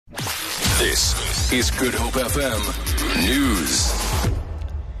This is Good Hope FM News.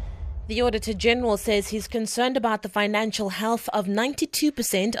 The Auditor-General says he's concerned about the financial health of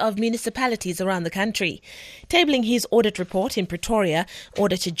 92% of municipalities around the country. Tabling his audit report in Pretoria,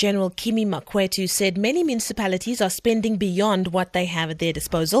 Auditor-General Kimi Makwetu said many municipalities are spending beyond what they have at their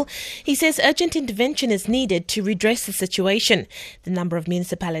disposal. He says urgent intervention is needed to redress the situation. The number of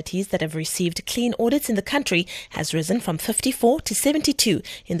municipalities that have received clean audits in the country has risen from 54 to 72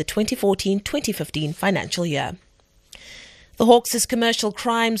 in the 2014-2015 financial year. The Hawks' Commercial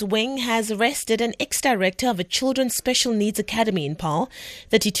Crimes Wing has arrested an ex-director of a children's special needs academy in Paarl.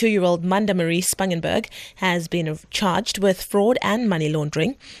 32-year-old Manda Marie Spangenberg has been charged with fraud and money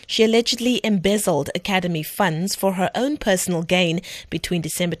laundering. She allegedly embezzled academy funds for her own personal gain between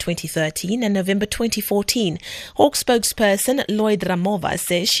December 2013 and November 2014. Hawk spokesperson Lloyd Ramova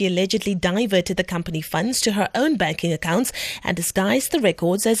says she allegedly diverted the company funds to her own banking accounts and disguised the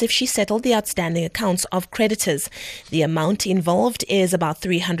records as if she settled the outstanding accounts of creditors. The amount involved is about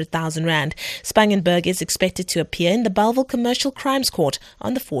 300,000 rand. Spangenberg is expected to appear in the Bellville Commercial Crimes Court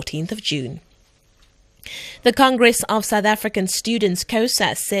on the 14th of June. The Congress of South African Students,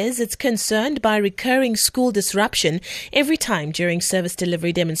 COSAS, says it's concerned by recurring school disruption every time during service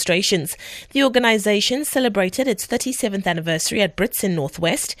delivery demonstrations. The organisation celebrated its 37th anniversary at Brits in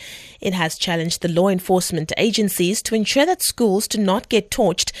Northwest. It has challenged the law enforcement agencies to ensure that schools do not get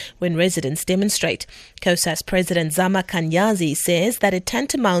torched when residents demonstrate. COSAS President Zama Kanyazi says that it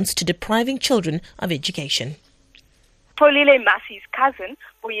tantamounts to depriving children of education. Polile Massey's cousin,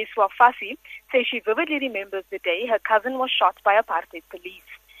 Oyeswa Fasi, says she vividly remembers the day her cousin was shot by apartheid police.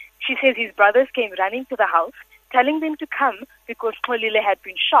 She says his brothers came running to the house, telling them to come because Polile had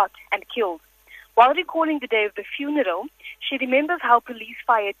been shot and killed. While recalling the day of the funeral, she remembers how police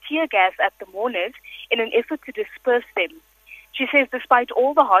fired tear gas at the mourners in an effort to disperse them. She says despite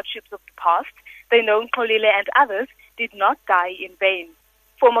all the hardships of the past, they know Polile and others did not die in vain.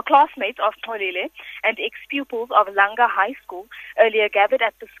 Former classmates of Xolile and ex-pupils of Langa High School earlier gathered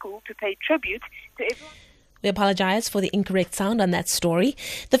at the school to pay tribute to everyone. We apologize for the incorrect sound on that story.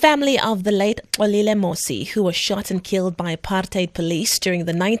 The family of the late Xolile Mosi, who was shot and killed by apartheid police during the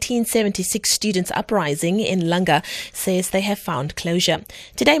 1976 students' uprising in Langa, says they have found closure.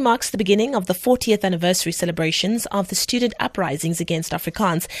 Today marks the beginning of the 40th anniversary celebrations of the student uprisings against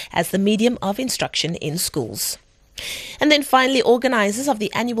Afrikaans as the medium of instruction in schools. And then finally, organisers of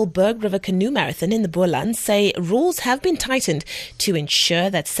the annual Berg River Canoe Marathon in the Boland say rules have been tightened to ensure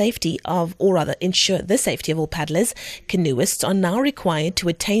the safety of all paddlers. Canoeists are now required to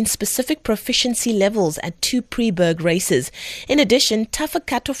attain specific proficiency levels at 2 pre-Berg races. In addition, tougher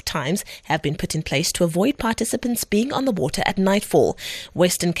cut-off times have been put in place to avoid participants being on the water at nightfall.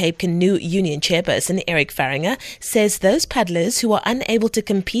 Western Cape Canoe Union chairperson Eric Farringer says those paddlers who are unable to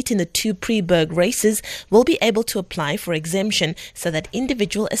compete in the 2 pre-Berg races will be able to apply for exemption so that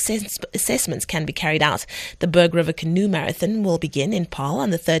individual assessments can be carried out. The Berg River Canoe Marathon will begin in Paarl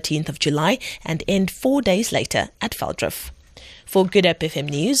on the 13th of July and end 4 days later at Veldrift. For Good Hope FM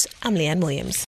News, I'm Leanne Williams.